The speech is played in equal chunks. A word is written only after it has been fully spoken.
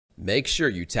Make sure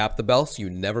you tap the bell so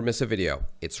you never miss a video.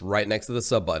 It's right next to the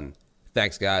sub button.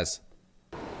 Thanks, guys.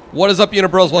 What is up,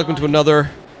 Unibros? Welcome to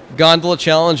another gondola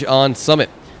challenge on Summit.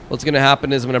 What's going to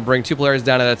happen is I'm going to bring 2 players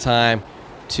down at a time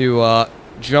to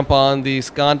jump on this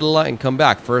gondola and come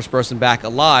back. First person back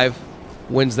alive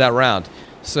wins that round.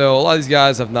 So a lot of these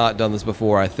guys have not done this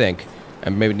before, I think,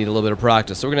 and maybe need a little bit of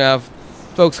practice. So we're going to have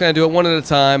folks kind of do it one at a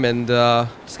time and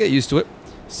just get used to it.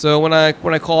 So when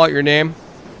I call out your name,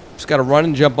 just got to run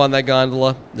and jump on that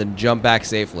gondola, then jump back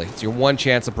safely. It's your one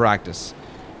chance of practice.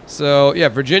 So yeah,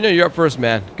 Virginia, you're up first,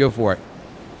 man. Go for it.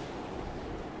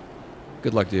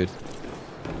 Good luck, dude.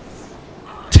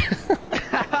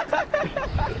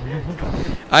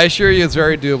 I assure you it's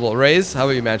very doable. Raise, how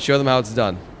about you, man? Show them how it's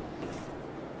done.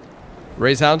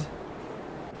 Raise hound.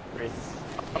 Raise.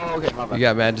 Oh, okay, my bad. You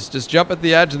got it, man. Just jump at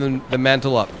the edge and then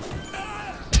mantle up.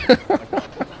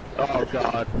 Oh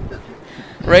god.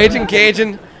 Raging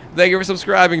Cajun, thank you for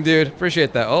subscribing, dude.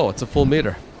 Appreciate that. Oh, it's a full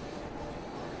meter.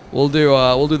 We'll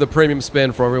do the premium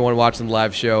spin for everyone watching the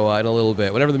live show in a little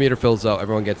bit. Whenever the meter fills out,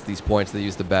 everyone gets these points they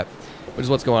use to bet, which is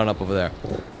what's going on up over there.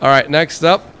 All right, next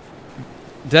up,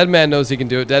 Dead Man knows he can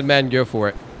do it. Dead Man, go for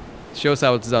it. Show us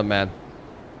how it's done, man.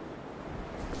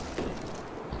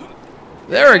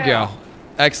 There we go.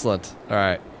 Excellent. All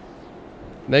right.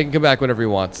 Now he can come back whenever he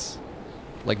wants.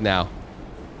 Like now.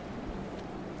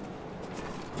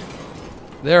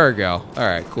 There we go. All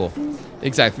right, cool.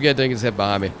 Exactly. Forget doing his head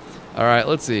behind me. All right,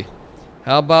 let's see.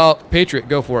 How about Patriot?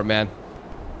 Go for it, man.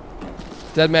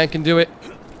 Dead Man can do it.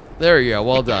 There you go.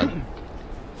 Well done.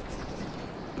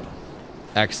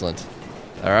 Excellent.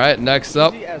 All right, next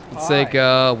up, let's take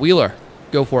Wheeler.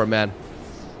 Go for it, man.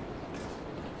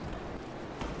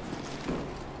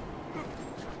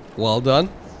 Well done.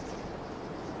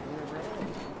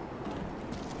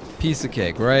 Piece of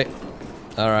cake, right?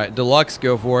 All right, Deluxe,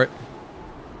 go for it.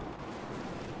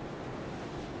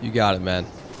 You got it, man.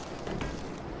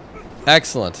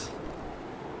 Excellent.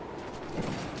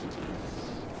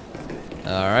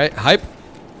 All right, Hype,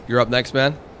 you're up next,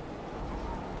 man.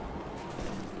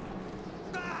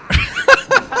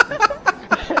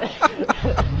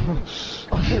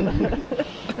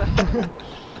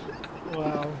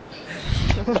 Wow.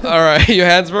 All right,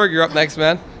 Johannesburg, you're up next,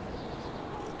 man.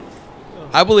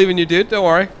 I believe in you, dude. Don't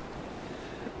worry.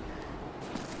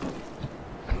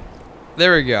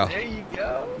 There we go. There you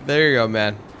go. There you go,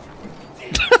 man.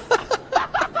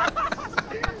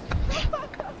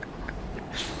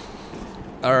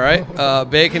 All right,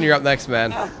 Bacon, you're up next,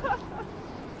 man.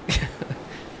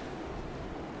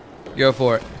 Go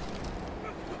for it.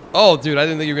 Oh, dude, I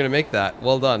didn't think you were going to make that.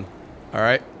 Well done. All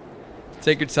right.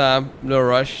 Take your time. No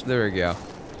rush. There we go.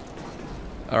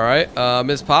 All right,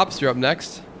 Ms. Pops, you're up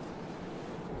next.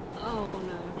 Oh,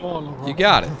 no. Oh, no. You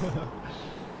got it.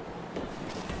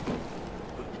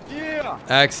 Yeah.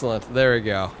 Excellent. There we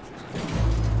go.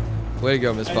 Way to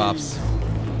go, Ms. Pops.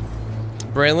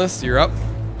 Brainless, you're up.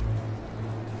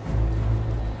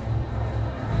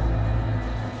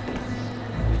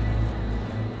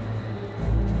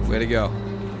 Way to go.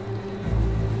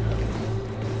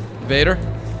 Vader.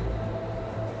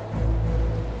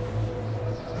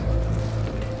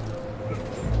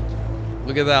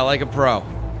 Look at that, like a pro.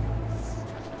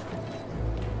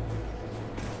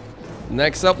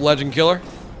 Next up, Legend Killer.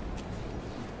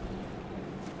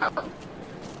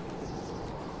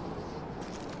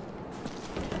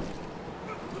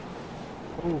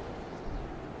 Ooh.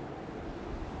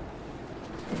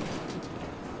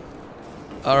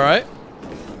 All right.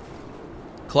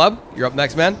 Club, you're up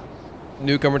next, man.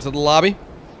 Newcomer to the lobby.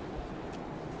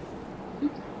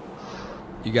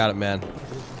 You got it, man.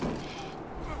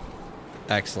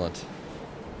 Excellent.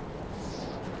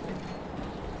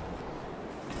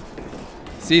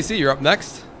 CC, you're up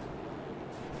next.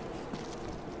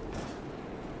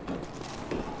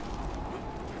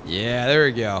 Yeah, there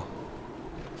we go.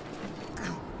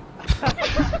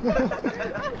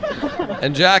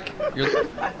 And Jack, you're...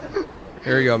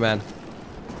 Here we go, man.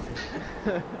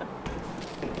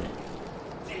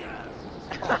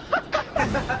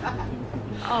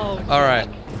 Oh. All right.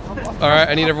 All right,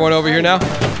 I need everyone over here now.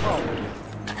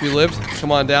 If you lived,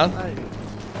 come on down. That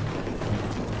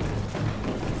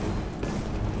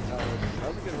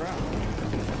was a good round.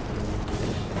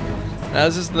 Now,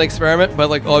 this is an experiment, but I'd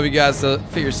like all of you guys to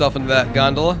fit yourself into that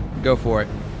gondola. Go for it.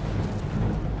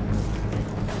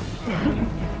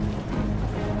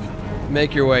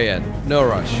 Make your way in. No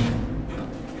rush.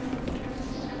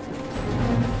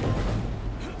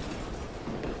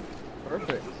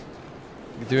 Perfect.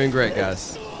 You're doing great,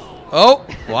 guys. Oh!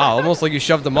 Wow, almost like you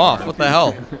shoved them off. What the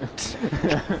hell?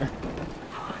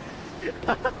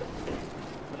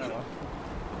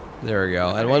 There we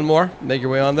go. And one more. Make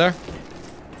your way on there.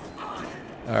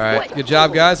 All right. Good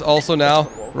job, guys. Also now,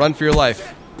 run for your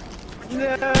life.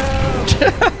 No!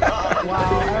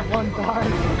 Wow, everyone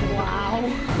died. Wow.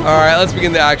 All right. Let's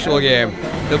begin the actual game.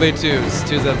 There'll be twos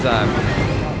at a time.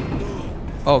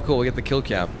 Oh, cool. We get the kill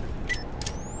cam.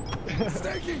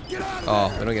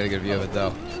 Oh, we don't get a good view of it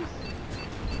though.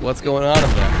 What's going on up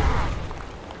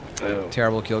there?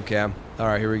 Terrible kill cam. All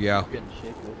right, here we go.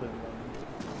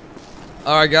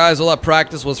 All right, guys. All that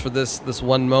practice was for this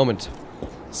one moment.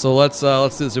 So let's do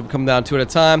this. We'll come down two at a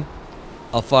time.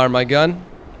 I'll fire my gun,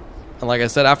 and like I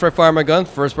said, after I fire my gun,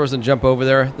 first person to jump over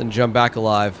there, then jump back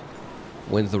alive,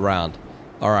 wins the round.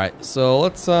 All right. So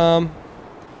let's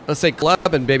say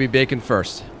Club and Baby Bacon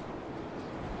first.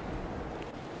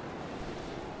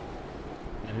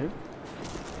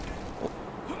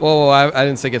 Whoa, I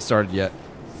didn't say get started yet.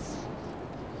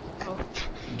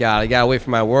 I gotta wait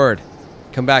for my word.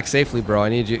 Come back safely, bro. I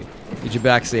need you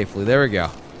back safely. There we go.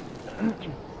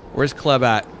 Where's Club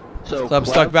at? So Club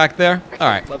stuck back there?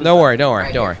 Alright, don't worry.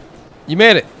 You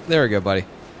made it. There we go, buddy.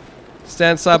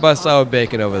 Stand side by side with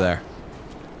Bacon over there.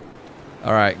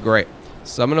 Alright, great.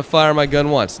 So I'm gonna fire my gun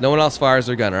once. No one else fires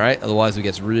their gun, alright? Otherwise it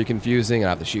gets really confusing. I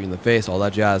have to shoot you in the face, all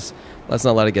that jazz. Let's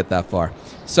not let it get that far.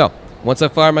 So, once I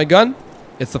fire my gun,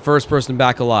 it's the first person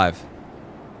back alive.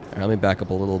 Alright, let me back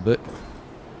up a little bit.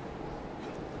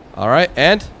 Alright,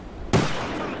 and?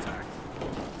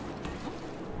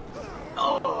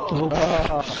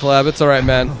 Club, it's alright,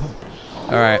 man.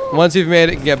 Alright, once you've made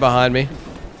it, get behind me.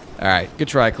 Alright, good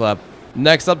try, Club.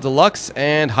 Next up, Deluxe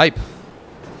and Hype.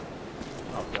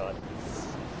 Oh, God.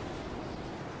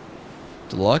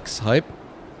 Deluxe, Hype.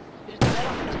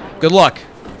 Good luck.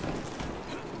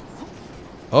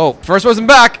 Oh, first person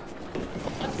back!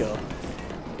 Let's go.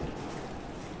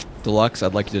 Deluxe,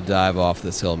 I'd like you to dive off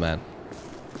this hill, man.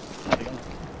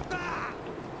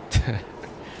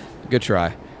 Good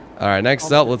try. Alright,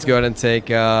 next up, let's go ahead and take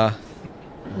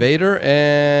Vader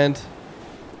and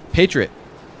Patriot.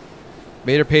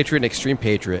 Vader, Patriot, and Extreme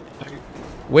Patriot.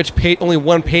 Which only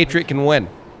one Patriot can win.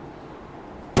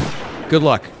 Good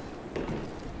luck.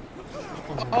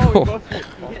 Oh,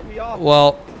 he hit me off.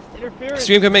 Well, Interference.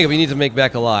 Extreme can make it, we need to make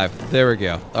back alive. There we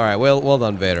go. Alright, well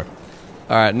done, Vader.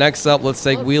 Alright, next up, let's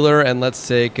take Wheeler and let's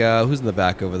take, who's in the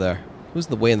back over there? Who's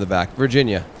way in the back?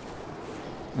 Virginia.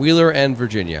 Wheeler and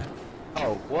Virginia.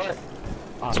 Oh, what?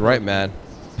 That's right, man.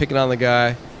 Picking on the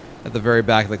guy at the very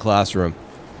back of the classroom.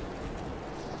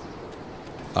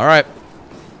 Alright.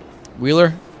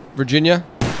 Wheeler, Virginia,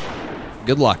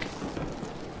 good luck.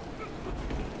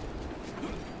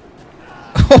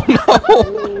 Oh,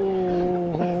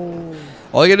 no!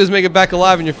 All you gotta do is make it back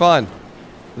alive and you're fine.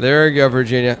 There you go,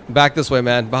 Virginia. Back this way,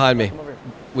 man. Behind me.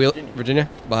 Virginia,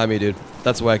 behind me, dude.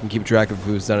 That's the way I can keep track of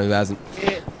who's done and who hasn't.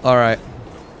 Alright.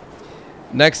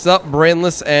 Next up,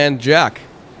 Brainless and Jack.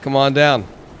 Come on down.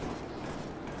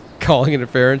 Calling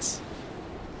interference.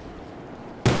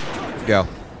 Go.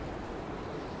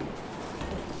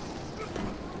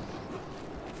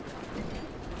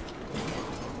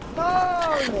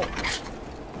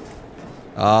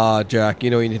 Ah, Jack, you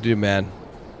know what you need to do, man.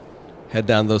 Head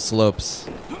down those slopes.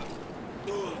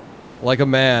 Like a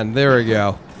man. There we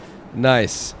go.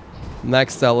 Nice.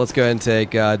 Next up, let's go ahead and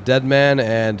take Deadman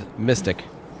and Mystic.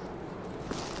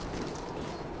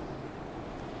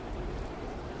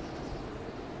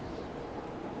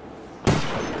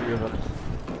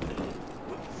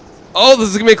 Oh, this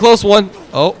is gonna be a close one.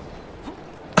 Oh.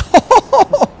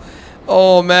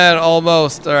 Oh man,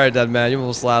 almost. Alright, Deadman, you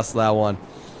almost lost that one.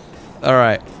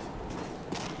 Alright.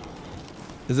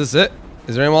 Is this it?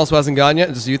 Is there anyone else who hasn't gone yet?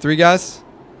 Just you three guys?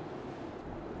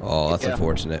 Oh, that's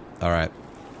unfortunate. Alright.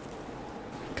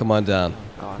 Come on down.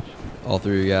 Gosh. All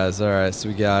three of you guys. Alright, so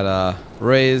we got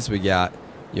Raze, we got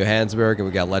Johannesburg, and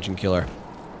we got Legend Killer.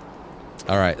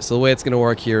 Alright, so the way it's gonna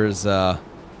work here is the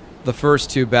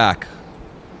first two back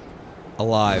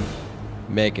alive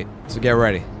make it. So get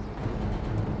ready.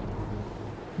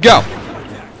 Go!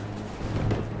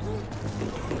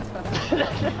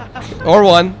 Or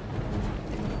one.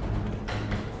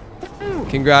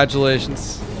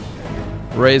 Congratulations.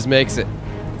 Raze makes it.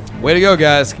 Way to go,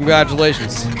 guys.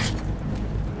 Congratulations.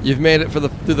 You've made it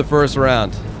through the first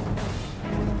round.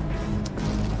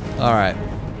 Alright.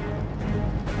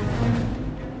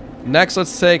 Next,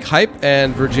 let's take Hype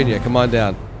and Virginia. Come on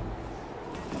down.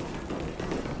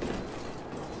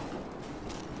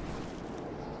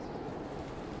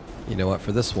 You know what,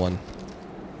 for this one,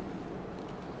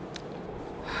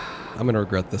 I'm gonna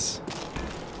regret this.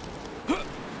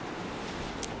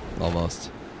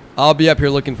 Almost. I'll be up here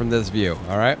looking from this view,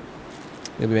 alright?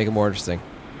 Maybe make it more interesting.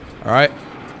 Alright.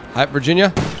 Hype,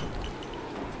 Virginia.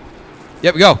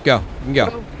 Yep, go. You can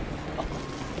go.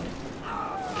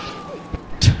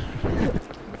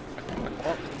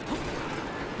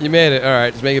 You made it. All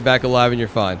right, just make it back alive and you're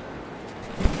fine.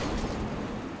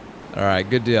 All right,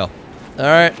 good deal. All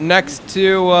right, next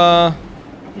to I'll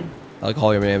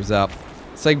call your names out.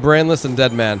 It's like Brainless and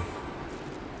Dead Man.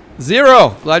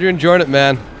 Zero. Glad you're enjoying it,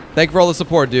 man. Thank you for all the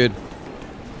support, dude.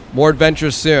 More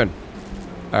adventures soon.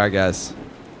 All right, guys.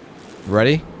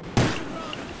 Ready?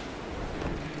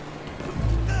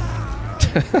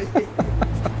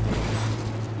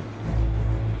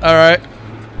 All right.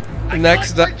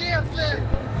 Next up.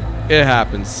 It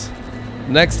happens.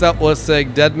 Next up, let's say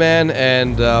Deadman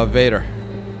and Vader.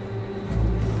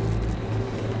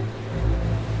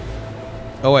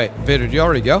 Oh wait, Vader, did you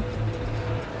already go?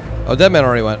 Oh, Deadman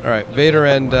already went. All right, Vader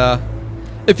and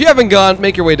if you haven't gone,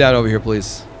 make your way down over here,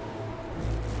 please.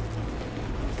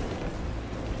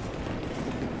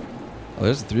 Oh,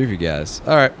 there's the three of you guys.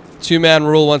 All right, two-man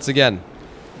rule once again.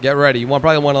 Get ready. You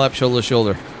probably want to lap shoulder to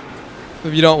shoulder.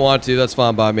 If you don't want to, that's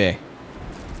fine by me.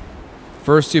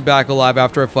 First two back alive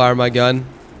after I fire my gun.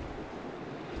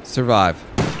 Survive.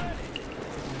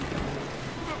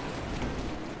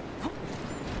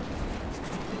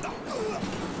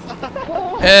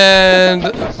 And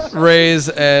Raze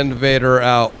and Vader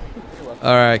out.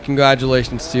 Alright,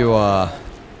 congratulations to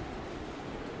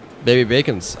Baby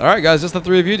Bacons. Alright guys, just the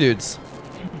three of you dudes.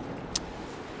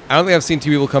 I don't think I've seen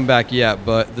two people come back yet,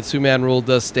 but the two-man rule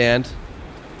does stand.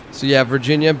 So you have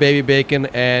Virginia, Baby Bacon,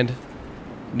 and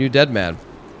New Dead Man.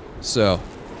 So,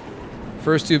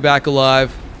 first two back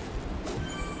alive.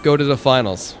 Go to the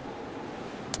finals.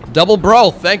 Double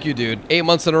bro, thank you, dude. 8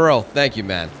 months in a row. Thank you,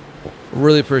 man.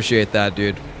 Really appreciate that,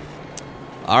 dude.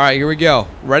 Alright, here we go.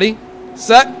 Ready?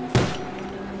 Set.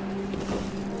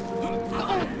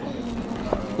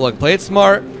 Look, play it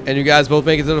smart, and you guys both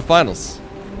make it to the finals.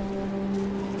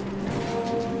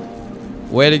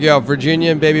 Way to go,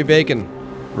 Virginia and Baby Bacon.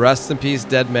 Rest in peace,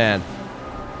 Dead Man.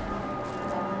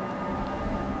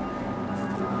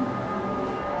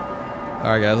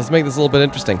 Alright guys, let's make this a little bit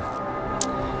interesting.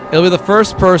 It'll be the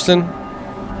first person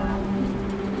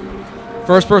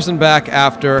back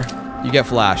after you get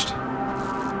flashed.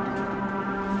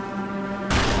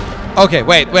 Okay,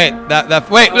 wait,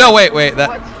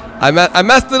 I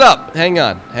messed it up. Hang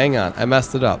on, I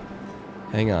messed it up.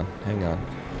 Hang on.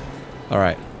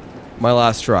 Alright, my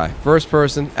last try. First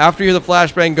person, after you hear the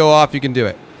flashbang go off, you can do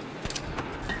it.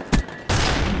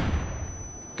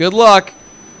 Good luck.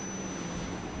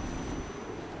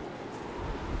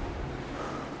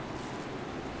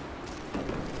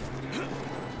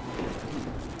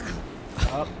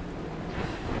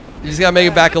 You just gotta make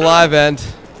it back alive, and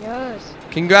Yes.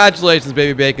 congratulations,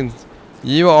 Baby Bacon.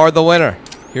 You are the winner.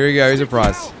 Here you go. Here's your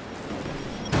prize.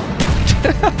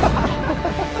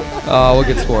 Oh, we'll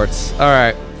get sports. All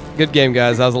right. Good game,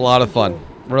 guys. That was a lot of fun.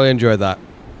 Really enjoyed that.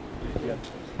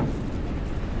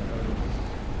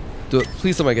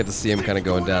 Please somebody get to see him kind of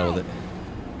going down with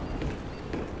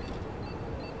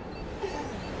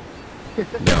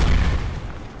it. No.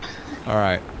 All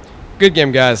right. Good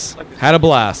game, guys. Had a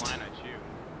blast.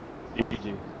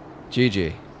 GG.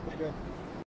 GG.